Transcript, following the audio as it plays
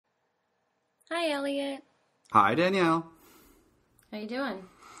Hi, Elliott. Hi, Danielle. How you doing?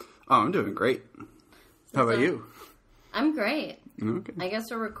 Oh, I'm doing great. How about you? I'm great. Okay. I guess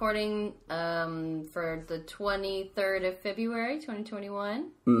we're recording for the 23rd of February,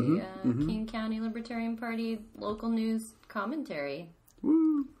 2021. King County Libertarian Party local news commentary.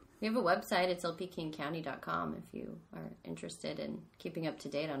 Woo. We have a website. It's lpkingcounty.com if you are interested in keeping up to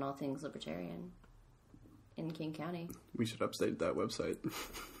date on all things libertarian in King County. We should update that website.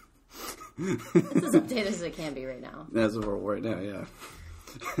 It's as updated as it can be right now. As of right now, yeah.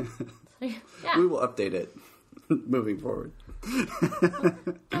 Yeah. We will update it moving forward.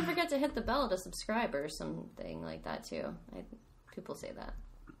 Don't forget to hit the bell to subscribe or something like that, too. People say that.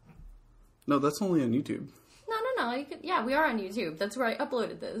 No, that's only on YouTube. No. Yeah, we are on YouTube. That's where I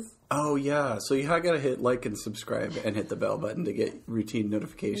uploaded this. Oh, yeah. So you got to hit like and subscribe and hit the bell button to get routine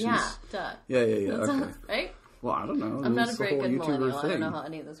notifications. Yeah, duh. Yeah. Okay. Right? Well, I don't know. I'm not a very good YouTuber millennial. thing. I don't know how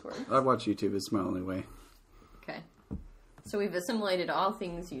any of this works. I watch YouTube. It's my only way. Okay. So we've assimilated all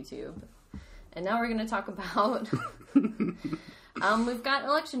things YouTube. And now we're going to talk about... we've got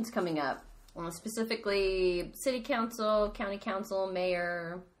elections coming up. Specifically, city council, county council,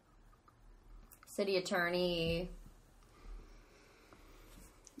 mayor, city attorney,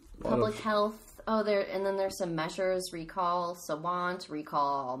 public health. Oh, and then there's some measures. Recall Sawant,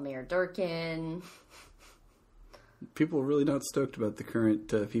 recall Mayor Durkin. People are really not stoked about the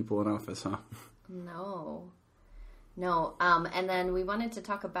current people in office, huh? No. And then we wanted to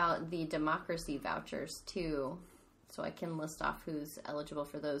talk about the democracy vouchers, too. So I can list off who's eligible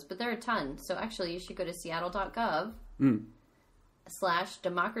for those. But there are a ton. So actually, you should go to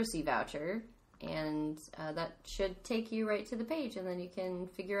seattle.gov/democracy voucher. And that should take you right to the page. And then you can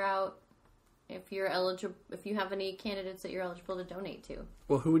figure out if you're eligible, if you have any candidates that you're eligible to donate to.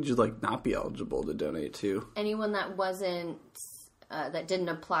 Well, who would you not be eligible to donate to? Anyone that wasn't, that didn't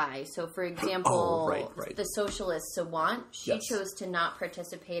apply. So, for example, right. the socialist Sawant, she chose to not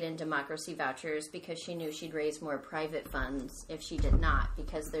participate in democracy vouchers because she knew she'd raise more private funds if she did not,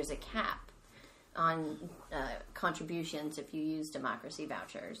 because there's a cap on contributions if you use democracy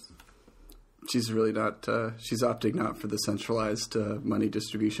vouchers. She's really not, she's opting not for the centralized money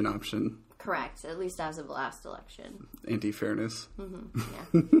distribution option. Correct, at least as of the last election. Anti-fairness. Mm-hmm.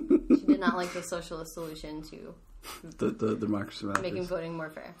 Yeah. She did not like the socialist solution to the democracy vouchers. Making voting more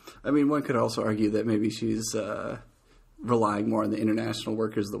fair. I mean, one could also argue that maybe she's relying more on the international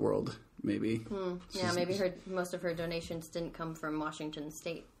workers of the world, maybe. Yeah, maybe most of her donations didn't come from Washington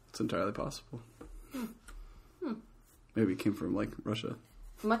State. It's entirely possible. Maybe it came from, Russia.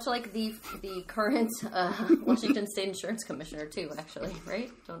 Much like the current Washington State Insurance Commissioner, too, actually, right?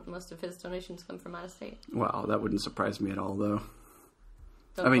 Don't most of his donations come from out of state? Wow, that wouldn't surprise me at all, though.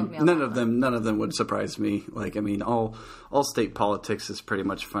 Don't none of them would surprise me. All state politics is pretty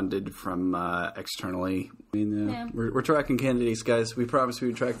much funded from externally. We're tracking candidates, guys. We promised we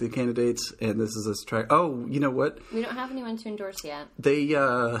would track the candidates, and this is us track. Oh, you know what? We don't have anyone to endorse yet. They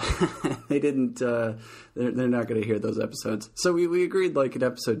they didn't. They're not going to hear those episodes. So we agreed, in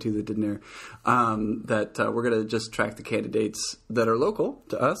episode 2 that didn't air, that we're going to just track the candidates that are local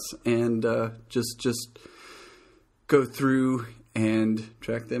to us, and just go through and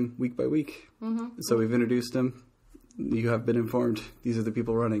track them week by week. So we've introduced them. You have been informed. These are the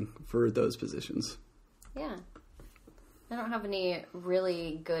people running for those positions. Yeah. I don't have any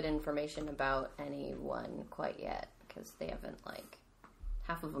really good information about anyone quite yet, because they haven't,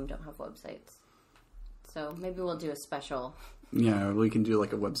 half of them don't have websites. So maybe we'll do a special. Yeah, we can do a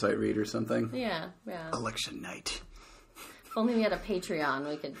website read or something. Yeah. Election night. If only we had a Patreon,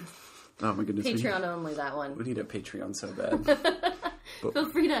 we could... Oh my goodness. Patreon only, that one. We need a Patreon so bad. Feel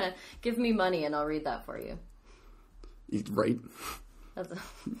free to give me money and I'll read that for you. Right.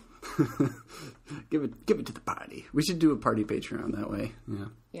 Give it to the party. We should do a party Patreon that way. Yeah.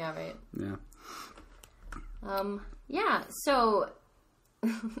 Yeah, right. Yeah. Yeah, so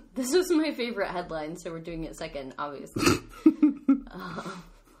this was my favorite headline, so we're doing it second, obviously.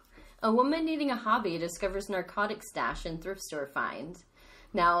 A woman needing a hobby discovers narcotic stash in thrift store find.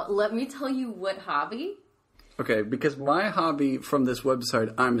 Now, let me tell you what hobby. Okay, because my hobby from this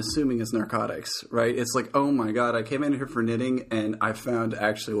website, I'm assuming, is narcotics, right? It's oh my God, I came in here for knitting, and I found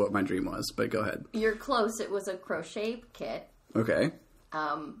actually what my dream was. But go ahead. You're close. It was a crochet kit. Okay.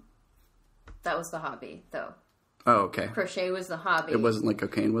 That was the hobby, though. Oh, okay. Crochet was the hobby. It wasn't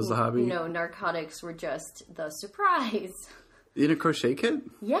cocaine was the hobby? No, narcotics were just the surprise. In a crochet kit?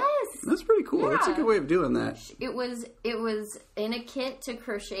 Yes. That's pretty cool. Yeah. That's a good way of doing that. It was in a kit to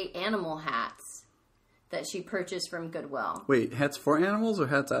crochet animal hats that she purchased from Goodwill. Wait, hats for animals or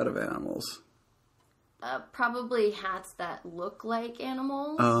hats out of animals? Probably hats that look like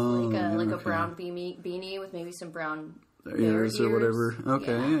animals, like a brown beanie with maybe some brown ears or whatever.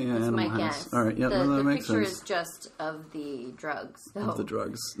 Okay, yeah, that's my animal guess. hats. All right, yeah, the that makes picture sense. is just of the drugs, though. Of the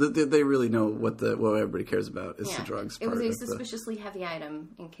drugs. They really know what everybody cares about is the drugs. It was a suspiciously heavy item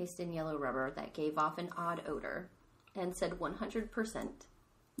encased in yellow rubber that gave off an odd odor and said 100%.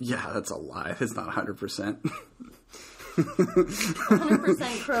 Yeah, that's a lie. It's not 100%.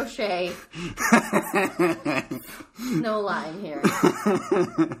 100% crochet. No lying here.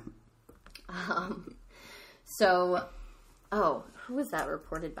 Who was that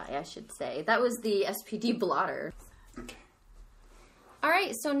reported by, I should say? That was the SPD blotter. Okay. All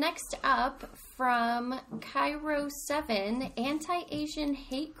right, so next up from Cairo 7, anti-Asian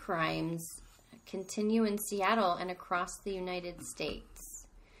hate crimes continue in Seattle and across the United States.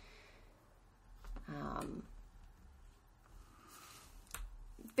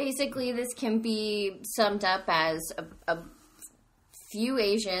 Basically, this can be summed up as a few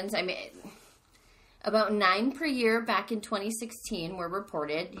Asians. I mean, about 9 per year back in 2016 were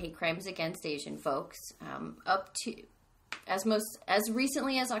reported, hate crimes against Asian folks. Up to as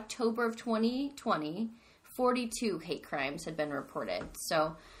recently as October of 2020, 42 hate crimes had been reported.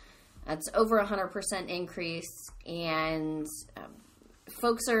 So that's over 100% increase. And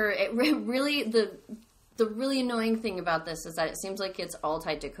folks are really the really annoying thing about this is that it seems like it's all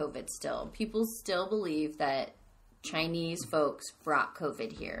tied to COVID still. People still believe that Chinese folks brought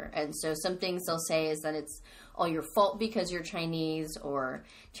COVID here. And so some things they'll say is that it's all your fault because you're Chinese, or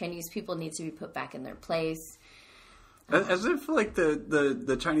Chinese people need to be put back in their place. As if, like,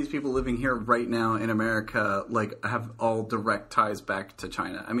 the Chinese people living here right now in America, like, have all direct ties back to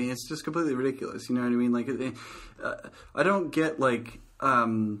China. I mean, it's just completely ridiculous. You know what I mean? Like, I don't get, like,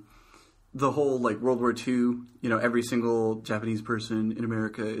 the whole, like, World War II, you know, every single Japanese person in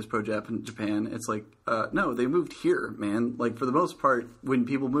America is pro-Japan. It's like, no, they moved here, man. Like, for the most part, when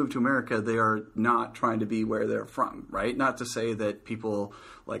people move to America, they are not trying to be where they're from, right? Not to say that people,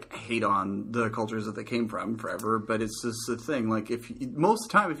 like, hate on the cultures that they came from forever, but it's just a thing. Like, most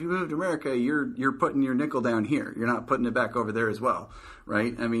of the time, if you move to America, you're putting your nickel down here. You're not putting it back over there as well,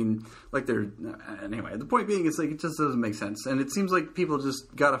 right? I mean, like, anyway, the point being is, like, it just doesn't make sense. And it seems like people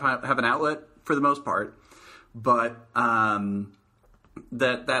just got to have an outlet for the most part, but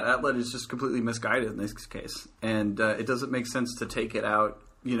that outlet is just completely misguided in this case, and it doesn't make sense to take it out,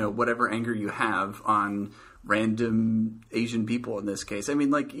 you know, whatever anger you have on random Asian people in this case. I mean,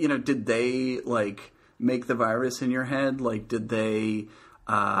 like, you know, did they, like, make the virus in your head? Like, did they, you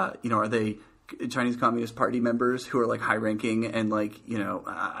know, are they Chinese Communist Party members who are, like, high-ranking, and, like, you know,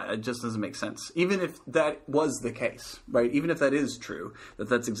 it just doesn't make sense. Even if that was the case, right? Even if that is true,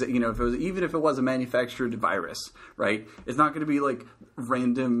 that's you know, even if it was a manufactured virus, right? It's not going to be, like,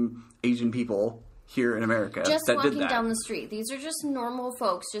 random Asian people here in America just that walking did that. Down the street. These are just normal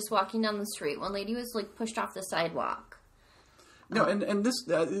folks just walking down the street. One lady was, like, pushed off the sidewalk. No, and this,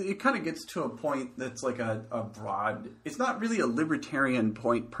 it kind of gets to a point that's like a broad, it's not really a libertarian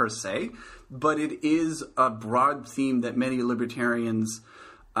point per se, but it is a broad theme that many libertarians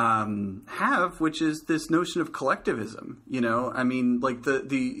have, which is this notion of collectivism. You know, I mean, like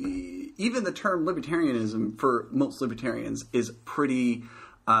even the term libertarianism for most libertarians is pretty,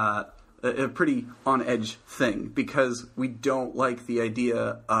 a pretty on edge thing, because we don't like the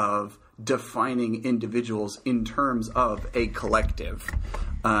idea of defining individuals in terms of a collective.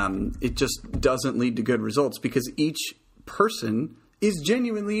 It just doesn't lead to good results, because each person is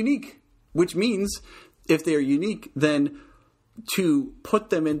genuinely unique, which means if they're unique, then to put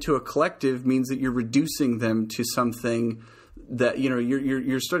them into a collective means that you're reducing them to something that, you know,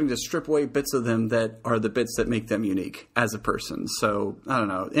 you're starting to strip away bits of them that are the bits that make them unique as a person. So, I don't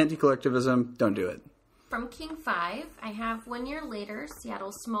know. Anti-collectivism, don't do it. From King 5, I have 1 year later,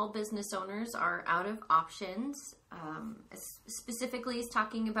 Seattle's small business owners are out of options. Specifically, he's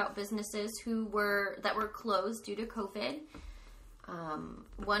talking about businesses that were closed due to COVID.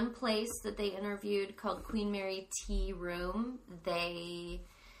 One place that they interviewed called Queen Mary Tea Room, they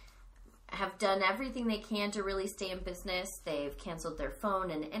have done everything they can to really stay in business. They've canceled their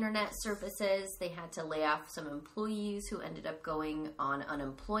phone and internet services. They had to lay off some employees who ended up going on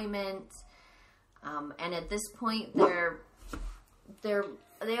unemployment. And at this point,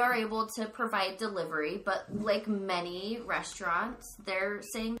 they are able to provide delivery, but like many restaurants, they're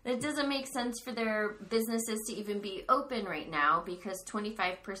saying that it doesn't make sense for their businesses to even be open right now, because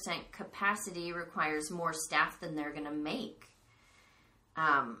 25% capacity requires more staff than they're going to make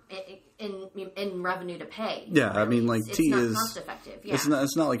in revenue to pay. Yeah, really. I mean, like, it's tea not is cost effective. Yeah.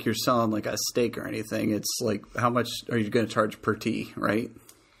 It's not like you're selling like a steak or anything. It's like, how much are you going to charge per tea, right?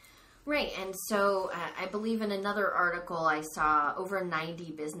 Right, and so I believe in another article I saw over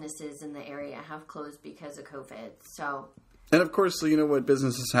 90 businesses in the area have closed because of COVID. So, and of course, you know what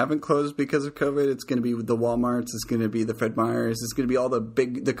businesses haven't closed because of COVID? It's going to be the Walmarts, it's going to be the Fred Meyers, it's going to be all the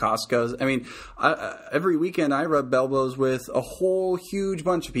Costco's. I mean, every weekend I rub elbows with a whole huge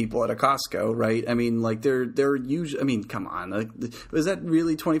bunch of people at a Costco, right? I mean, like they're usually, I mean, come on. Like, is that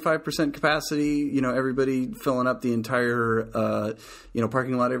really 25% capacity? You know, everybody filling up the entire,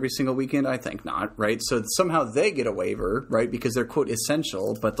 parking lot every single weekend? I think not, right? So somehow they get a waiver, right? Because they're, quote,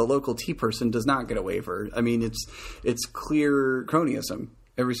 essential, but the local tea person does not get a waiver. I mean, it's clear cronyism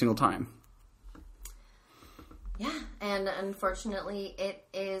every single time. Yeah, and unfortunately, it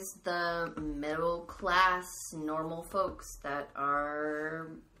is the middle class, normal folks that are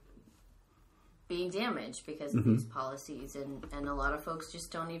being damaged because of these policies, and a lot of folks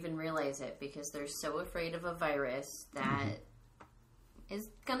just don't even realize it because they're so afraid of a virus that is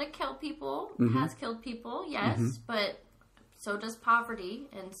gonna kill people, has killed people, yes, but so does poverty,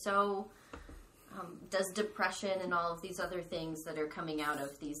 and so does depression and all of these other things that are coming out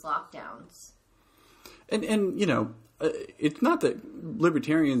of these lockdowns. And you know, it's not that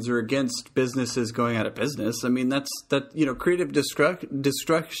libertarians are against businesses going out of business. I mean, creative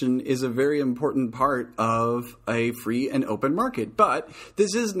destruction is a very important part of a free and open market. But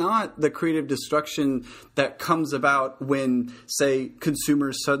this is not the creative destruction that comes about when, say,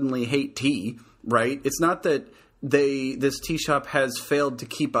 consumers suddenly hate tea, right? It's not that this tea shop has failed to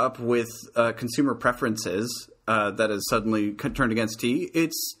keep up with consumer preferences that has suddenly turned against tea.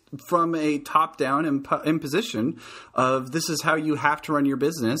 It's from a top-down imposition of this is how you have to run your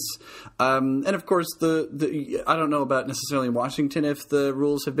business. And of course, I don't know about necessarily Washington if the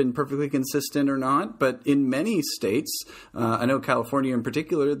rules have been perfectly consistent or not, but in many states, I know California in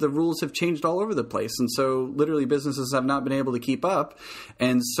particular, the rules have changed all over the place. And so literally businesses have not been able to keep up.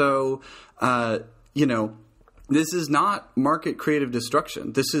 And so, this is not market creative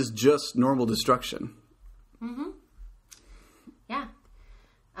destruction. This is just normal destruction. Mm-hmm. Yeah.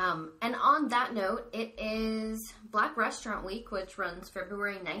 And on that note, it is Black Restaurant Week, which runs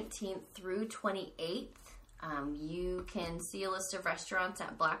February 19th through 28th. You can see a list of restaurants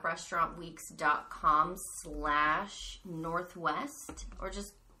at blackrestaurantweeks.com/Northwest, or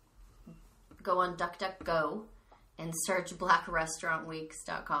just go on DuckDuckGo and search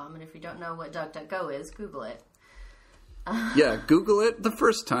blackrestaurantweeks.com. And if you don't know what DuckDuckGo is, Google it. Yeah, Google it the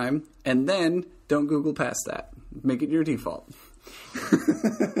first time, and then don't Google past that. Make it your default.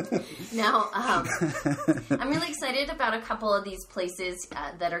 Now, I'm really excited about a couple of these places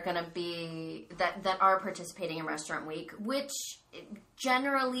that are going to be, that are participating in Restaurant Week, which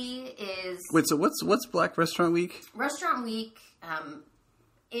generally is... Wait, so what's Black Restaurant Week? Restaurant Week,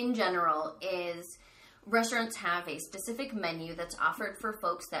 in general, is... Restaurants have a specific menu that's offered for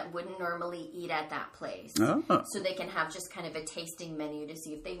folks that wouldn't normally eat at that place. Oh. So they can have just kind of a tasting menu to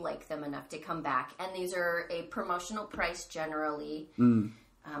see if they like them enough to come back. And these are a promotional price generally.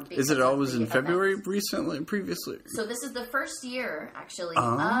 Is it always in February previously? So this is the first year, actually,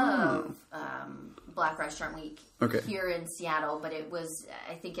 of Black Restaurant Week here in Seattle, but it was,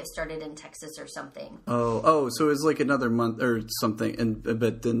 I think it started in Texas or something. So it's like another month or something,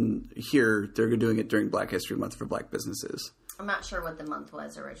 but then here they're doing it during Black History Month for Black businesses. I'm not sure what the month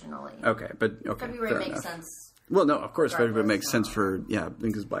was originally. February makes sense. Well, no, of course February makes sense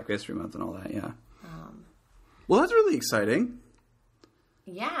because Black History Month and all that, yeah. Well, that's really exciting.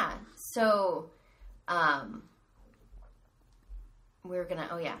 Yeah, so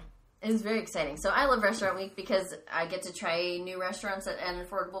it's very exciting. So I love Restaurant Week because I get to try new restaurants at an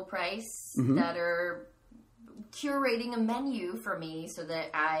affordable price that are curating a menu for me so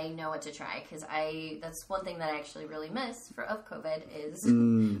that I know what to try. Because that's one thing that I actually really miss of COVID is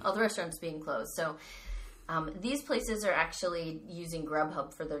all the restaurants being closed. So these places are actually using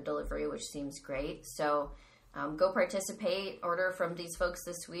Grubhub for their delivery, which seems great. So go participate, order from these folks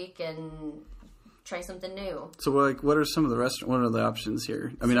this week, and try something new. So, what are some of what are the options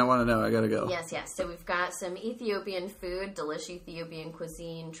here? I mean, I want to know. I gotta go. Yes. So we've got some Ethiopian food, Delish Ethiopian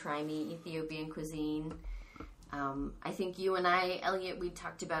cuisine, Try Me Ethiopian cuisine. I think you and I, Elliott, we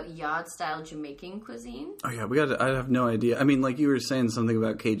talked about Yod-style Jamaican cuisine. Oh, yeah, I have no idea. I mean, like you were saying something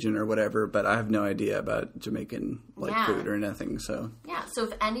about Cajun or whatever, but I have no idea about Jamaican food or anything, so. Yeah, so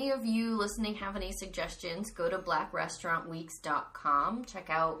if any of you listening have any suggestions, go to blackrestaurantweeks.com, check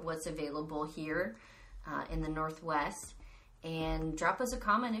out what's available here in the Northwest, and drop us a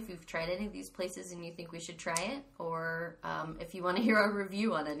comment if you've tried any of these places and you think we should try it, or if you want to hear our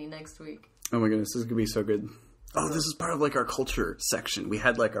review on any next week. Oh my goodness, this is going to be so good. Oh, this is part of like our culture section. We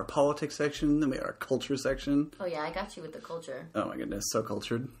had like our politics section, then we had our culture section. Oh yeah, I got you with the culture. Oh my goodness, so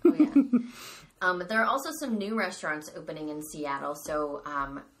cultured. Oh yeah. But there are also some new restaurants opening in Seattle, so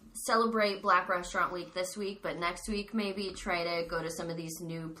celebrate Black Restaurant Week this week, but next week maybe try to go to some of these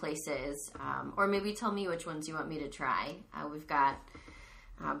new places, or maybe tell me which ones you want me to try. We've got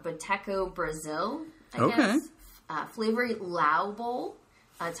Boteco Brazil, I guess. Flavory Lao Bowl.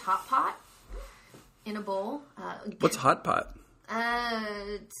 It's hot pot in a bowl. What's hot pot?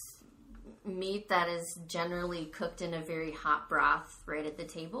 It's meat that is generally cooked in a very hot broth right at the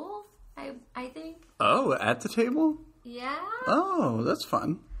table, I think. Oh, at the table? Yeah. Oh, that's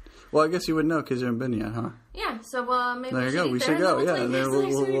fun. Well, I guess you wouldn't know because you haven't been yet, huh? Yeah, so maybe there you go. We should go. Yeah, and then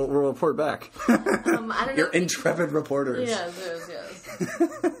we'll report back. I don't know. You're intrepid reporters. Yes.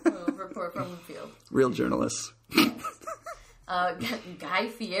 We'll report from the field. Real journalists. Guy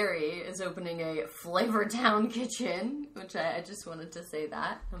Fieri is opening a Flavortown kitchen, which I just wanted to say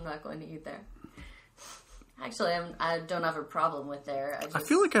that. I'm not going to eat there. Actually, I don't have a problem with there. I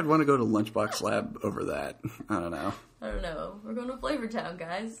feel like I'd want to go to Lunchbox Lab over that. I don't know. We're going to Flavortown,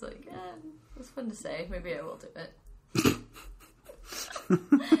 guys. Like, it's fun to say. Maybe I will do it.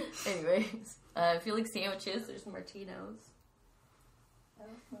 Anyways, if you like sandwiches, there's Martino's.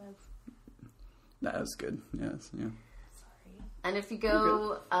 That was good. Yes, yeah. And if you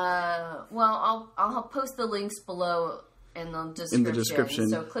go, I'll post the links below in the description.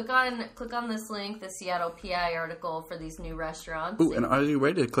 So click on this link, the Seattle PI article for these new restaurants. Ooh, and are you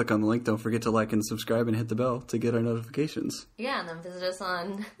ready to click on the link? Don't forget to like and subscribe and hit the bell to get our notifications. Yeah, and then visit us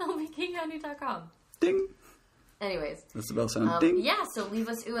on lpkcounty.com. Ding. Anyways. That's the bell sound. Ding. Yeah, so leave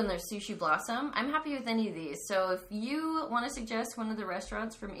us and there's Sushi Blossom. I'm happy with any of these. So if you want to suggest one of the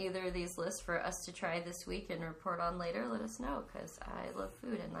restaurants from either of these lists for us to try this week and report on later, let us know, because I love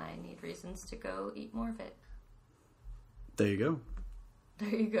food and I need reasons to go eat more of it. There you go.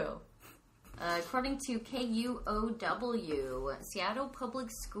 There you go. According to KUOW, Seattle Public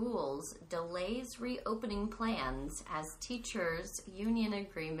Schools delays reopening plans as teachers' union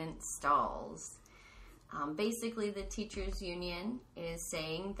agreement stalls. Basically, the teachers' union is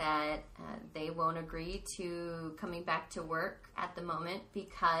saying that they won't agree to coming back to work at the moment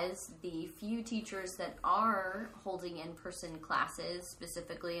because the few teachers that are holding in-person classes,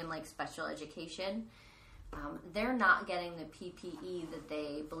 specifically in like special education, they're not getting the PPE that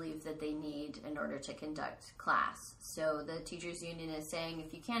they believe that they need in order to conduct class. So the teachers' union is saying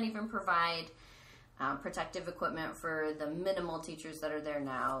if you can't even provide protective equipment for the minimal teachers that are there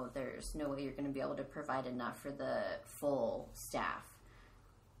now, there's no way you're going to be able to provide enough for the full staff.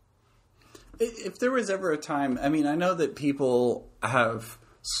 If there was ever a time, I mean, I know that people have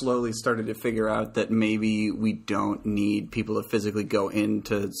slowly started to figure out that maybe we don't need people to physically go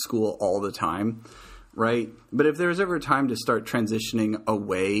into school all the time, right? But if there was ever a time to start transitioning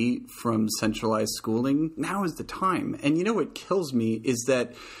away from centralized schooling, now is the time. And you know what kills me is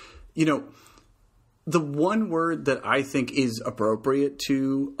that, the one word that I think is appropriate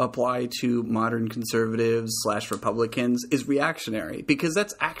to apply to modern conservatives / Republicans is reactionary, because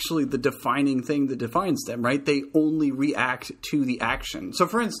that's actually the defining thing that defines them, right? They only react to the action. So,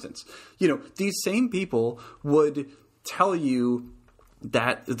 for instance, these same people would tell you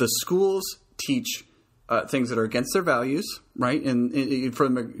that the schools teach things that are against their values, right? And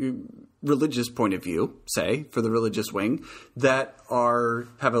from a religious point of view, say, for the religious wing, that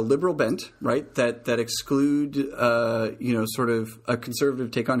have a liberal bent, right? That exclude, sort of a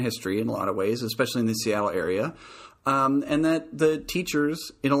conservative take on history in a lot of ways, especially in the Seattle area, and that the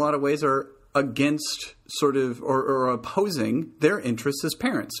teachers, in a lot of ways, are against sort of or opposing their interests as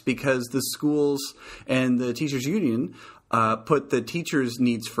parents, because the schools and the teachers' union put the teachers'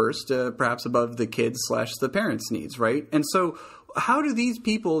 needs first, perhaps above the kids / the parents' needs, right? And so how do these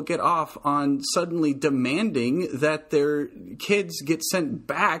people get off on suddenly demanding that their kids get sent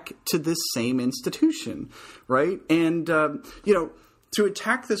back to this same institution, right? And, to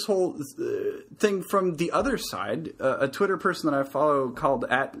attack this whole thing from the other side, a Twitter person that I follow called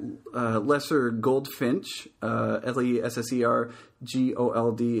 @Lesser Goldfinch,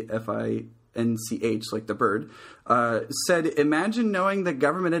 LESSERGOLDFINCH, like the bird, said, imagine knowing that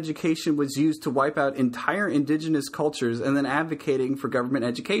government education was used to wipe out entire indigenous cultures and then advocating for government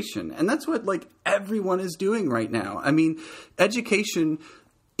education. And that's what everyone is doing right now. I mean, education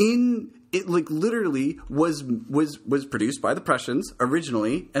literally was produced by the Prussians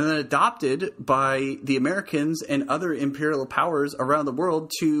originally and then adopted by the Americans and other imperial powers around the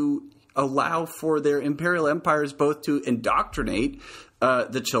world to allow for their imperial empires both to indoctrinate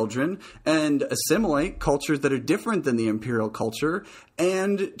the children and assimilate cultures that are different than the imperial culture,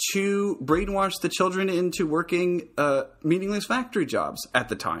 and to brainwash the children into working meaningless factory jobs at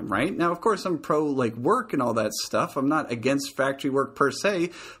the time, right? Now, of course, I'm pro like work and all that stuff. I'm not against factory work per se,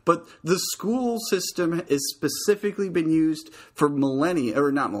 but the school system has specifically been used for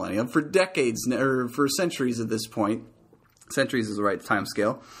for decades, or for centuries at this point. Centuries is the right time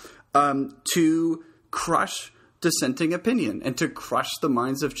scale, to crush dissenting opinion and to crush the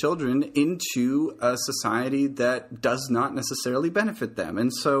minds of children into a society that does not necessarily benefit them.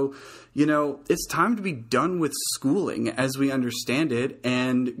 And so, it's time to be done with schooling as we understand it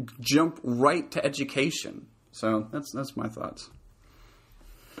and jump right to education. So that's my thoughts.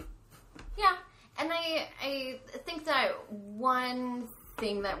 Yeah, and I think that one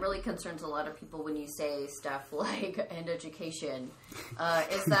thing that really concerns a lot of people when you say stuff like "and education"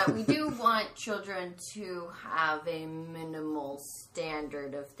 is that we do want children to have a minimal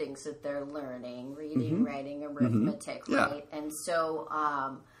standard of things that they're learning: reading, writing, arithmetic, right? And so,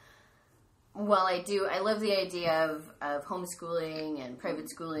 while I love the idea of homeschooling and private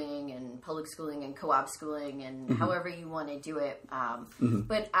schooling and public schooling and co-op schooling and however you want to do it,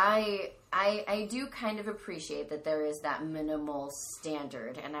 but I do kind of appreciate that there is that minimal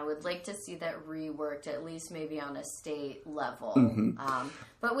standard, and I would like to see that reworked, at least maybe on a state level.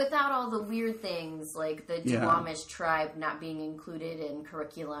 But without all the weird things like the Duwamish tribe not being included in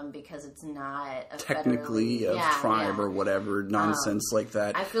curriculum because it's not a technically a tribe or whatever nonsense like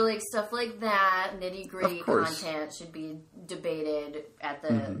that. I feel like stuff like that, nitty-gritty content, should be debated at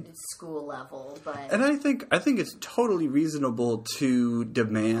the school level. And I think it's totally reasonable to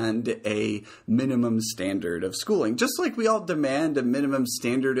demand a minimum standard of schooling, just like we all demand a minimum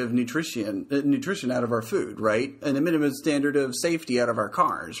standard of nutrition out of our food, right? And a minimum standard of safety out of our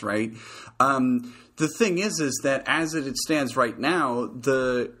cars, right? The thing is that as it stands right now,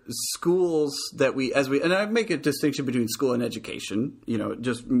 the schools that and I make a distinction between school and education,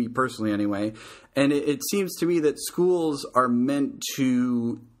 just me personally anyway. And it seems to me that schools are meant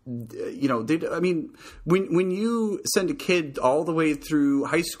to, when you send a kid all the way through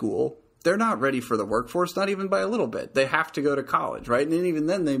high school, they're not ready for the workforce, not even by a little bit. They have to go to college, right? And even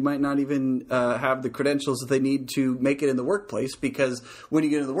then, they might not even have the credentials that they need to make it in the workplace, because when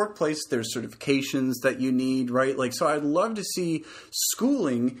you get into the workplace, there's certifications that you need, right? So I'd love to see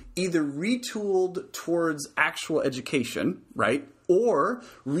schooling either retooled towards actual education, right? Or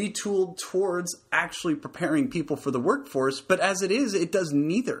retooled towards actually preparing people for the workforce. But as it is, it does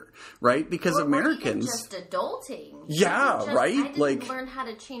neither, right? Because Americans... Or even just adulting. Right? I didn't learn how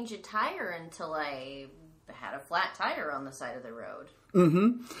to change a tire until I had a flat tire on the side of the road.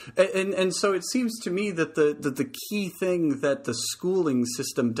 And so it seems to me that the key thing that the schooling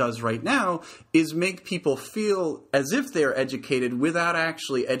system does right now is make people feel as if they're educated without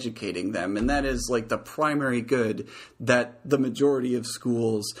actually educating them. And that is the primary good that the majority of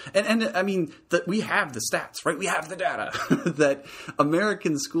schools, and I mean, that we have the stats, right? We have the data that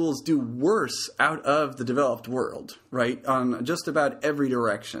American schools do worse out of the developed world, right? On just about every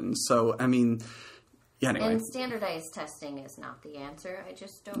direction. So, I mean... Anyway. And standardized testing is not the answer. I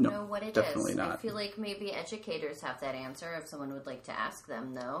just don't know what it is. Definitely not. I feel like maybe educators have that answer if someone would like to ask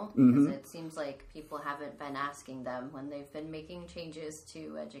them, though. Because it seems like people haven't been asking them when they've been making changes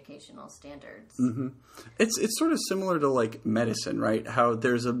to educational standards. It's sort of similar to medicine, right? How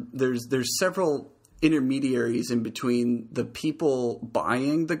there's several intermediaries in between the people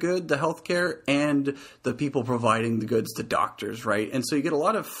buying the good, the healthcare, and the people providing the goods to doctors, right? And so you get a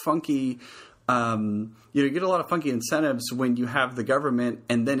lot of funky... you get a lot of funky incentives when you have the government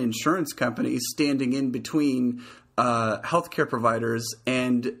and then insurance companies standing in between healthcare providers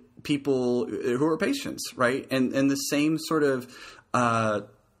and people who are patients, right? And the same sort of Hayekian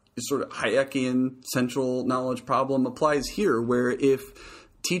central knowledge problem applies here, where if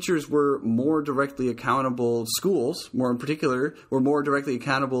teachers were more directly accountable, schools, more in particular, were more directly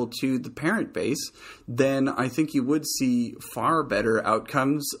accountable to the parent base, then I think you would see far better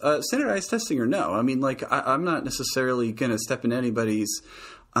outcomes, standardized testing or no. I mean, I'm not necessarily going to step in anybody's,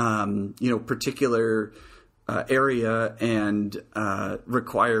 particular area and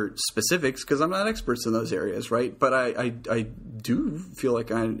require specifics, because I'm not experts in those areas, right? But I do feel like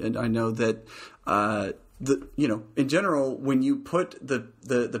I know that in general, when you put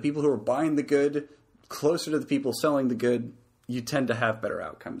the people who are buying the good closer to the people selling the good, you tend to have better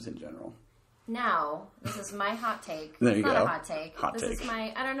outcomes in general. Now, this is my hot take. There you go. Not a hot take. This is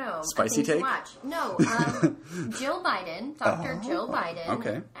my, I don't know. Spicy take? No, Jill Biden, Dr. Jill Biden,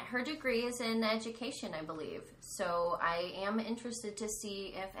 okay. Her degree is in education, I believe. So I am interested to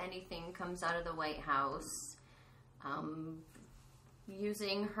see if anything comes out of the White House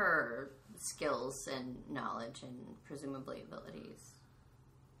using her skills and knowledge and presumably abilities.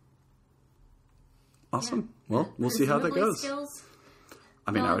 Awesome. Yeah. Well, we'll see how that goes. Skills,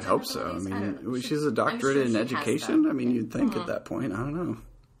 I mean, I would hope so. I mean, she's a doctorate in education. I mean, you'd think at that point. I don't know.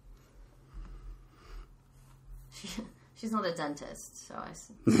 She's not a dentist, so I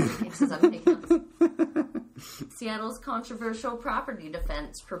think Seattle's controversial property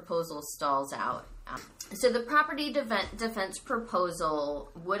defense proposal stalls out. So the property defense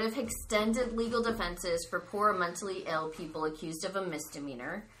proposal would have extended legal defenses for poor or mentally ill people accused of a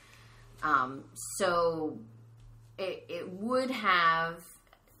misdemeanor. So it would have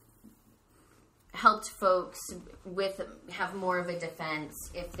helped folks have more of a defense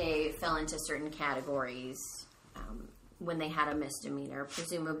if they fell into certain categories when they had a misdemeanor,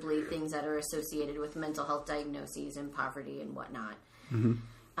 presumably things that are associated with mental health diagnoses and poverty and whatnot. Mm-hmm.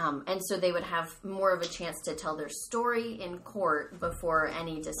 And so they would have more of a chance to tell their story in court before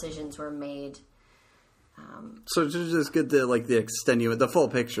any decisions were made. So just get the full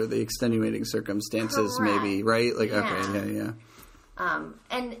picture, the extenuating circumstances, correct. Maybe, right? Like, yeah. Okay, yeah.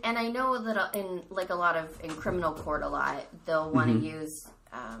 And I know that in criminal court a lot, they'll want to use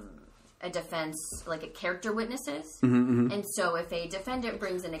a defense, like character witnesses. Mm-hmm. And so if a defendant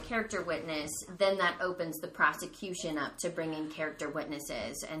brings in a character witness, then that opens the prosecution up to bring in character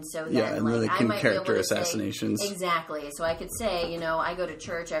witnesses. And so then, I might character be able to assassinations. Say, exactly. So I could say, I go to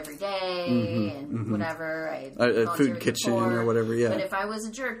church every day and whatever. A food kitchen or whatever, yeah. But if I was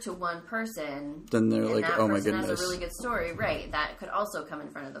a jerk to one person, then they're like, oh my goodness. Has a really good story, right? That could also come in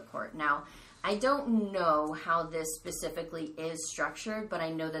front of the court. Now, I don't know how this specifically is structured, but I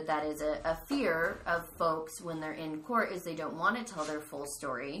know that is a fear of folks when they're in court is they don't want to tell their full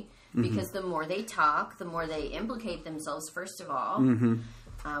story because the more they talk, the more they implicate themselves, first of all. And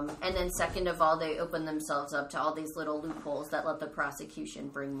then second of all, they open themselves up to all these little loopholes that let the prosecution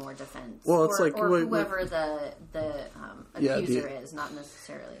bring more defense. Well, it's whoever the accuser is, not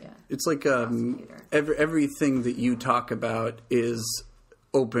necessarily it's like everything that you talk about is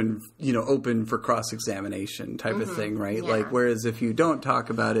open for cross-examination type of thing, right? Yeah. Like, whereas if you don't talk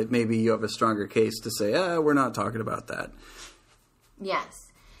about it, maybe you have a stronger case to say, we're not talking about that.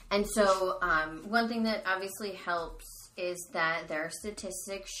 Yes. And so one thing that obviously helps is that there are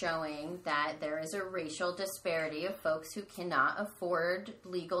statistics showing that there is a racial disparity of folks who cannot afford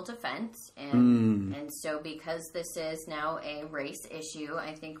legal defense. And so because this is now a race issue,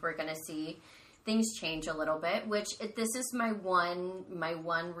 I think we're going to see things change a little bit, which this is my one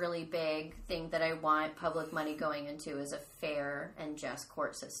really big thing that I want public money going into is a fair and just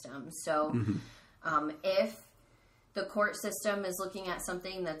court system. So if the court system is looking at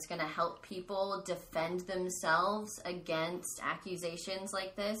something that's going to help people defend themselves against accusations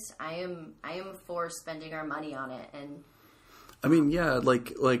like this, I am for spending our money on it. And I mean, yeah,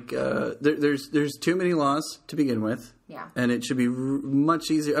 there's too many laws to begin with. Yeah. And it should be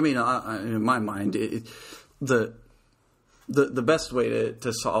much easier. I mean, in my mind, the best way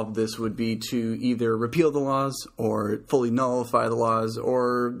to solve this would be to either repeal the laws or fully nullify the laws,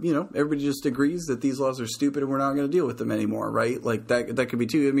 or everybody just agrees that these laws are stupid and we're not going to deal with them anymore, right? Like that could be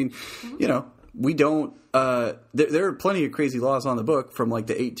too. I mean, we don't. There are plenty of crazy laws on the book from like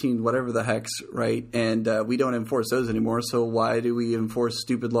the 18 whatever the hex, right? And we don't enforce those anymore. So why do we enforce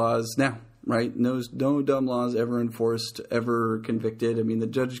stupid laws now? Right? No dumb laws ever enforced, ever convicted. I mean, the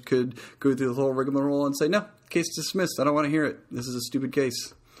judge could go through the whole rigmarole and say, no, case dismissed. I don't want to hear it. This is a stupid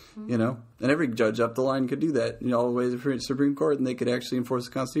case. And every judge up the line could do that, all the way to the Supreme Court, and they could actually enforce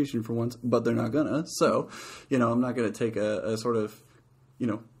the Constitution for once, but they're not gonna. So, I'm not going to take a sort of,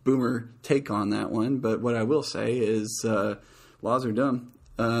 boomer take on that one. But what I will say is laws are dumb.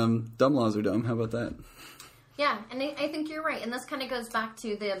 Dumb laws are dumb. How about that? Yeah, and I think you're right. And this kind of goes back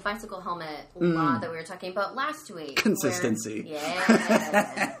to the bicycle helmet law that we were talking about last week. Consistency.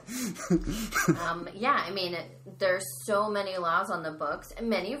 Yeah, I mean, there's so many laws on the books,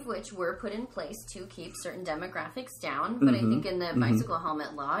 many of which were put in place to keep certain demographics down. But I think in the bicycle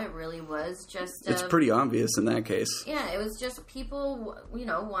helmet law, it really was just... it's pretty obvious in that case. Yeah, it was just people,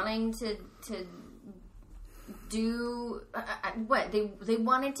 wanting to do what they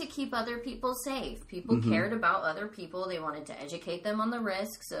wanted to keep other people safe. People cared about other people. They wanted to educate them on the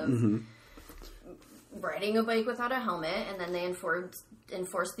risks of riding a bike without a helmet, and then they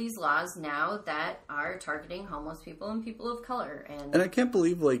enforce these laws now that are targeting homeless people and people of color. And I can't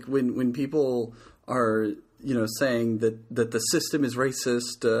believe when people are saying that the system is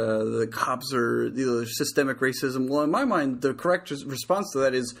racist, the cops are systemic racism. Well, in my mind, the correct response to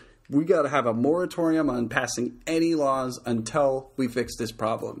that is we got to have a moratorium on passing any laws until we fix this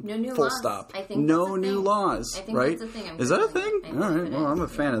problem. No new Full laws. stop. I think no new laws. I think right? that's a thing. Is that a thing? All right. Well, I'm a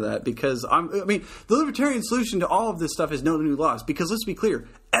fan of that because the libertarian solution to all of this stuff is no new laws. Because let's be clear,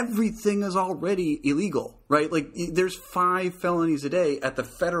 everything is already illegal, right? Like there's 5 felonies a day at the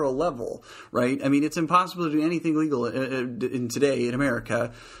federal level, right? I mean, it's impossible to do anything legal in today in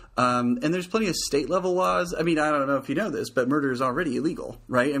America. And there's plenty of state level laws. I mean, I don't know if you know this, but murder is already illegal,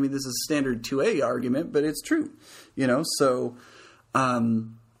 right? I mean, this is a standard 2A argument, but it's true, So,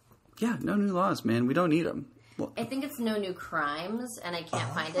 yeah, no new laws, man. We don't need them. Well, I think it's no new crimes, and I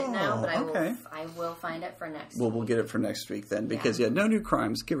can't find it now, but I will find it for next week. Well, we'll get it for next week then, because, no new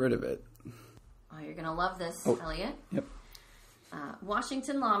crimes. Get rid of it. Oh, you're going to love this, Elliott. Yep.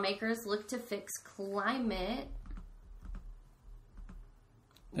 Washington lawmakers look to fix climate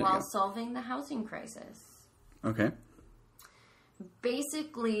while solving the housing crisis. Okay.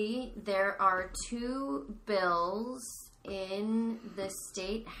 Basically, there are 2 bills in the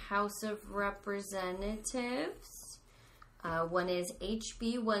State House of Representatives. One is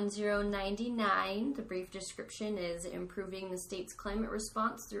HB 1099. The brief description is improving the state's climate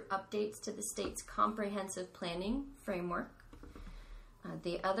response through updates to the state's comprehensive planning framework.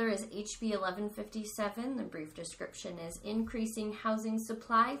 The other is HB 1157. The brief description is increasing housing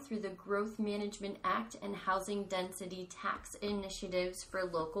supply through the Growth Management Act and housing density tax initiatives for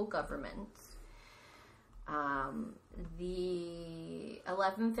local governments. The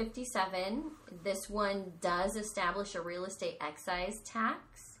 1157, this one does establish a real estate excise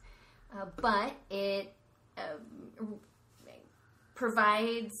tax, but it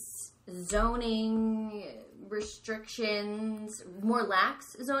provides zoning restrictions, more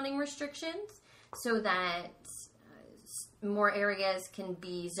lax zoning restrictions, so that more areas can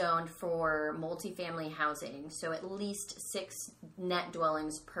be zoned for multifamily housing. So at least 6 net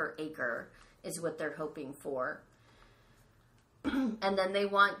dwellings per acre is what they're hoping for. And then they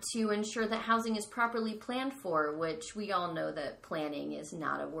want to ensure that housing is properly planned for, which we all know that planning is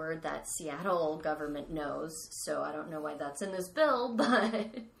not a word that Seattle government knows. So I don't know why that's in this bill, but...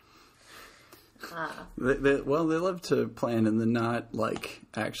 They love to plan and then not,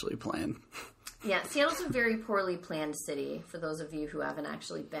 actually plan. Yeah, Seattle's a very poorly planned city, for those of you who haven't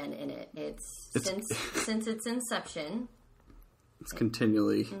actually been in it. Since its inception... It's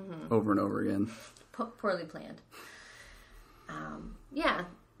continually over and over again. Poorly planned.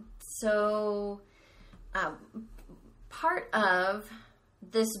 So part of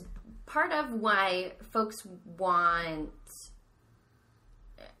why folks want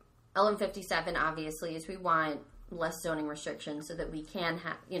 1157, obviously, is we want less zoning restrictions so that we can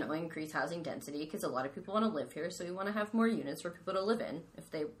increase housing density, because a lot of people want to live here, so we want to have more units for people to live in if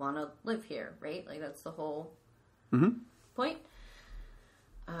they want to live here, right? Like, that's the whole point.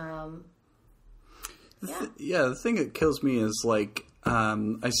 The thing that kills me is I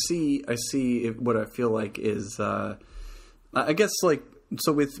see what I feel like is I guess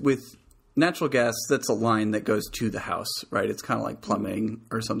so with natural gas, that's a line that goes to the house, right? It's kind of like plumbing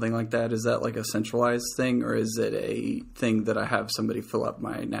or something like that. Is that like a centralized thing, or is it a thing that I have somebody fill up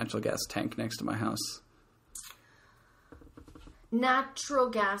my natural gas tank next to my house? Natural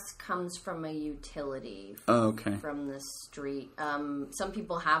gas comes from a utility from the street. Some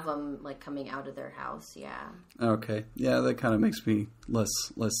people have them coming out of their house. Yeah. Okay. Yeah, that kind of makes me less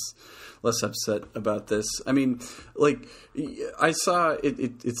upset about this. I mean, I saw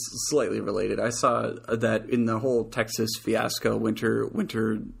it's slightly related. I saw that in the whole Texas fiasco, winter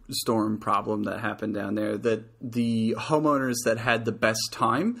storm problem that happened down there, that the homeowners that had the best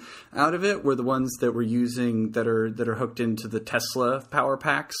time out of it were the ones that were using that are hooked into the Tesla power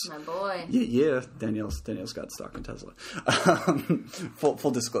packs. My boy. Yeah. Danielle's got stock in Tesla.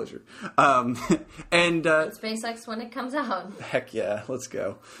 Full disclosure. And SpaceX when it comes out. Heck yeah, let's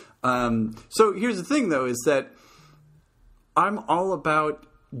go. So here's the thing, though, is that I'm all about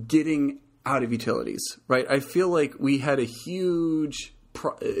getting out of utilities, right? I feel like we had a huge...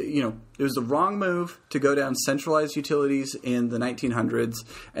 it was the wrong move to go down centralized utilities in the 1900s,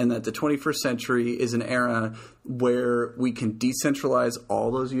 and that the 21st century is an era where we can decentralize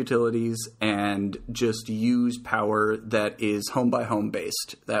all those utilities and just use power that is home by home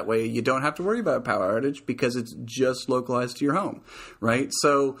based. That way you don't have to worry about a power outage because it's just localized to your home, right?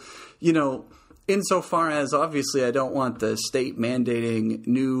 So, insofar as obviously I don't want the state mandating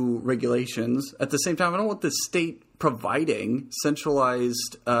new regulations, at the same time I don't want the state providing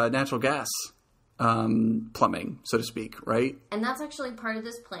centralized natural gas plumbing, so to speak, right? And that's actually part of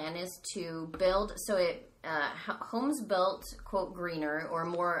this plan, is to build, so it homes built, quote, greener or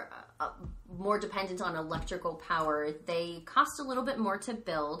more dependent on electrical power, they cost a little bit more to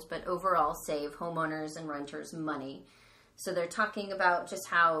build, but overall save homeowners and renters money. So they're talking about just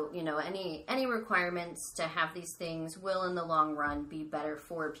how, any requirements to have these things will in the long run be better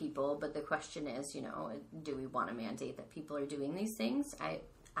for people. But the question is, do we want to mandate that people are doing these things?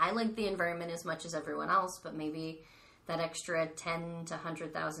 I like the environment as much as everyone else, but maybe that extra $10,000 to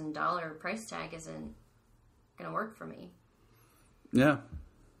 $100,000 price tag isn't going to work for me. Yeah.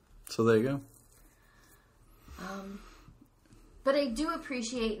 So there you go. But I do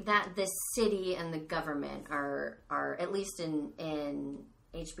appreciate that the city and the government are at least in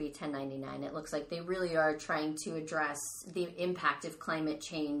HB 1099, it looks like they really are trying to address the impact of climate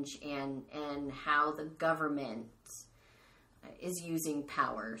change and how the government is using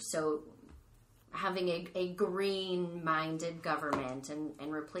power. So having a green-minded government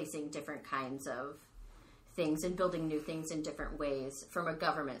and replacing different kinds of things and building new things in different ways from a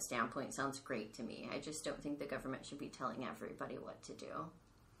government standpoint sounds great to me. I just don't think the government should be telling everybody what to do.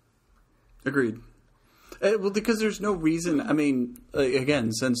 Agreed. Well, because there's no reason. I mean,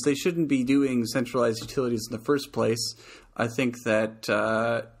 again, since they shouldn't be doing centralized utilities in the first place, I think that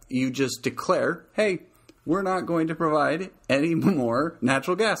you just declare, hey, we're not going to provide any more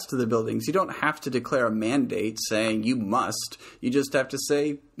natural gas to the buildings. You don't have to declare a mandate saying you must. You just have to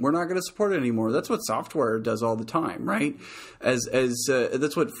say, we're not going to support it anymore. That's what software does all the time, right? As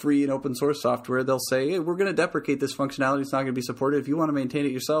that's what free and open source software, they'll say, hey, we're going to deprecate this functionality. It's not going to be supported. If you want to maintain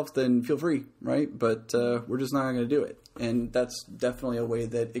it yourself, then feel free, right? But we're just not going to do it. And that's definitely a way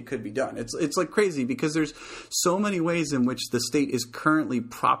that it could be done. It's like crazy because there's so many ways in which the state is currently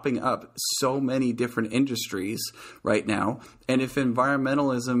propping up so many different industries right now. And if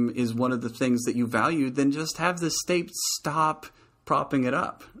environmentalism is one of the things that you value, then just have the state stop propping it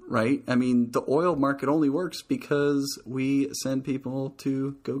up, right? I mean, the oil market only works because we send people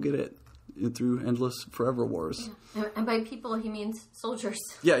to go get it through endless forever wars. Yeah. And by people, he means soldiers.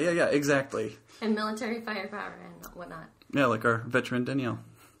 Yeah, exactly. And military firepower and whatnot. Yeah, like our veteran Danielle.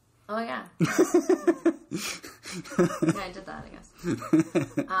 Oh, yeah. Yeah, I did that, I guess.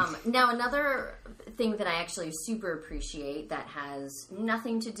 Now, another thing that I actually super appreciate that has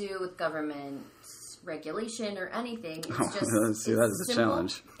nothing to do with government regulation or anything. It's just see, that's a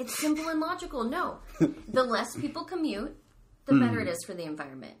challenge. It's simple and logical. No. The less people commute, the better it is for the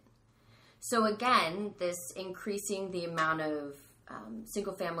environment. So again, this increasing the amount of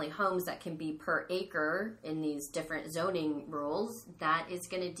single-family homes that can be per acre in these different zoning rules, that is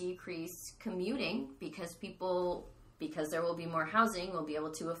going to decrease commuting because there will be more housing, will be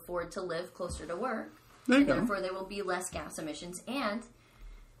able to afford to live closer to work. And therefore, there will be less gas emissions. And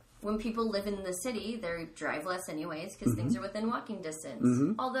when people live in the city, they drive less anyways because things are within walking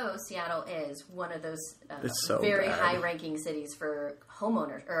distance. Although Seattle is one of those very high-ranking cities for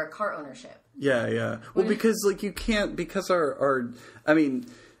homeowners or car ownership. Yeah. Well, because you can't, because don't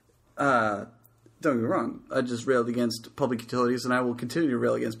get me wrong, I just railed against public utilities, and I will continue to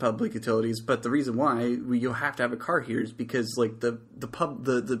rail against public utilities. But the reason why you have to have a car here is because the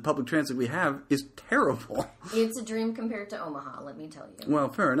public transit we have is terrible. It's a dream compared to Omaha, let me tell you. Well,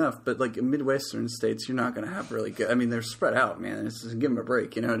 fair enough, but in Midwestern states, you're not going to have really good. I mean, they're spread out, man. It's just give them a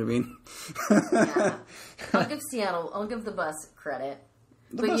break. You know what I mean? Yeah. I'll give the bus credit.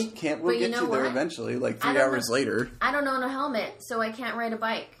 We'll get you there eventually, 3 hours later. I don't own a helmet, so I can't ride a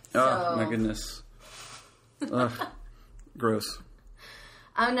bike. Oh, my goodness. Ugh, gross.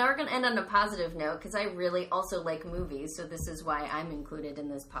 Now we're going to end on a positive note because I really also like movies, so this is why I'm included in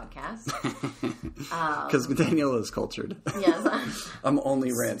this podcast. Because Danielle is cultured. Yes. I'm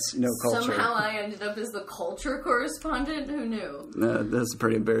only rants, no culture. Somehow I ended up as the culture correspondent. Who knew? That's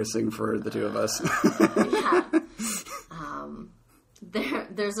pretty embarrassing for the two of us. Yeah.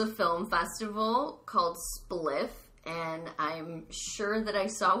 There's a film festival called SPLIFF. And I'm sure that I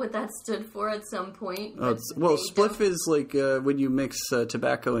saw what that stood for at some point. SPLIFF is like when you mix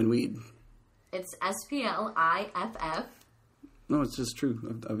tobacco and weed. It's SPLIFF. No, it's just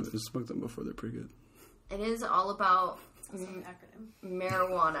true. I've smoked them before. They're pretty good. It is all about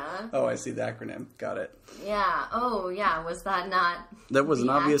marijuana. Oh, I see the acronym. Got it. Yeah. Oh, yeah. Was that not? That wasn't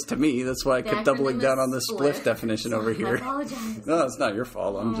obvious to me. That's why I kept doubling down on the SPLIFF definition over here. I apologize. No, it's not your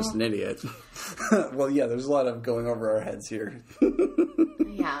fault. I'm just an idiot. Well, yeah, there's a lot of going over our heads here.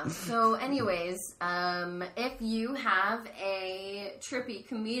 Yeah. So, anyways, if you have a trippy,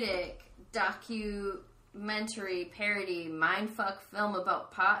 comedic, documentary, parody, mindfuck film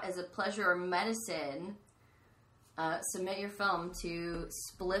about pot as a pleasure or medicine, submit your film to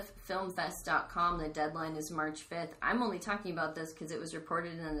spliffilmfest.com. The deadline is March 5th. I'm only talking about this because it was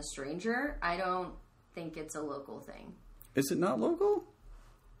reported in The Stranger. I don't think it's a local thing. Is it not local?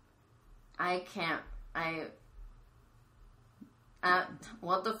 I can't.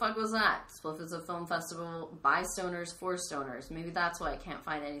 What the fuck was that? SPLIFF is a film festival by stoners for stoners. Maybe that's why I can't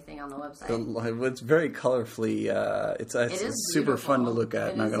find anything on the website. It's very colorfully. It's super fun to look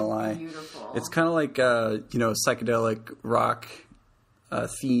at. Not gonna lie. Beautiful. It's kind of like psychedelic rock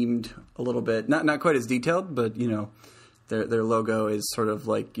themed a little bit. Not quite as detailed, but their logo is sort of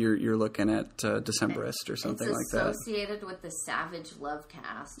like you're looking at Decemberist or something like that. It's associated with the Savage Love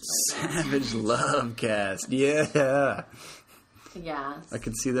Cast. Savage Love Cast, yeah. Yeah. I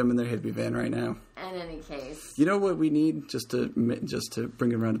can see them in their hippie van right now. In any case. You know what we need, just to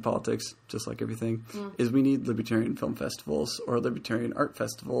bring it around to politics, just like everything, is we need Libertarian film festivals or Libertarian art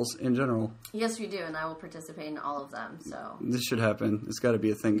festivals in general. Yes, we do, and I will participate in all of them. So this should happen. It's got to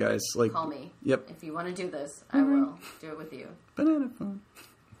be a thing, guys. Like, call me. Yep. If you want to do this, I will do it with you. Banana phone.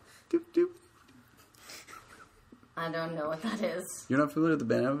 Doop doop. I don't know what that is. You're not familiar with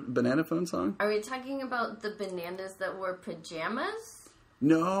the banana phone song? Are we talking about the bananas that wore pajamas?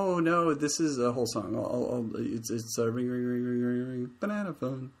 No. This is a whole song. It's a ring, ring, ring, ring, ring, ring, banana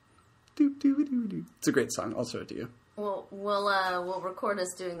phone. Doop doop doop doop. It's a great song. I'll show it to you. Well, we'll record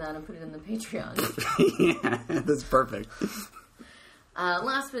us doing that and put it in the Patreon. Yeah, that's perfect.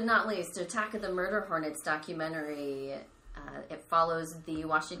 Last but not least, Attack of the Murder Hornets documentary. It follows the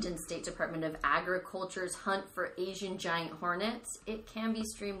Washington State Department of Agriculture's hunt for Asian giant hornets. It can be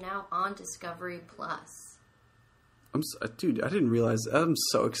streamed now on Discovery Plus. Dude, I didn't realize. I'm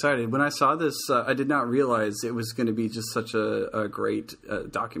so excited. When I saw this, I did not realize it was going to be just such a great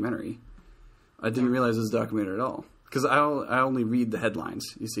documentary. I didn't realize it was a documentary at all. Because I only read the headlines.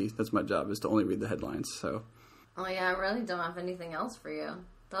 You see, that's my job, is to only read the headlines. So. Oh yeah, I really don't have anything else for you.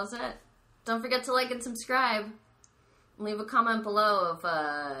 That's it. Don't forget to like and subscribe. Leave a comment below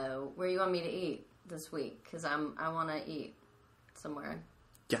of where you want me to eat this week, because I want to eat somewhere.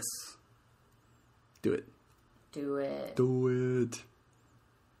 Yes. Do it. Do it. Do it.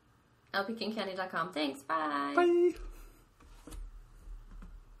 LPKingCounty.com. Thanks. Bye. Bye.